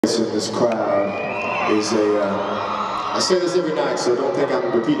In this crowd is I say this every night, so don't think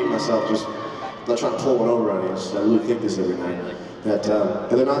I'm repeating myself, just not trying to pull one over on you. I really think this every night. That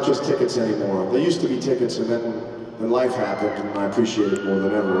they're not just tickets anymore. They used to be tickets, and then life happened, and I appreciate it more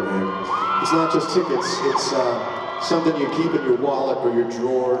than ever. And it's not just tickets, it's something you keep in your wallet or your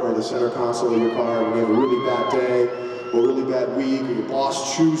drawer or the center console of your car when you have a really bad day or a really bad week, or your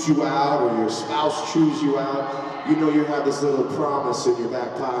boss chews you out or your spouse chews you out. You know you have this little promise in your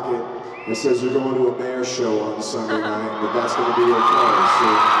back pocket that says you're going to a mayor show on Sunday night, but that's going to be okay. So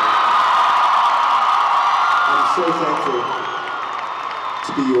I'm so thankful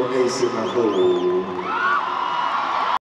to be your ace in the hole.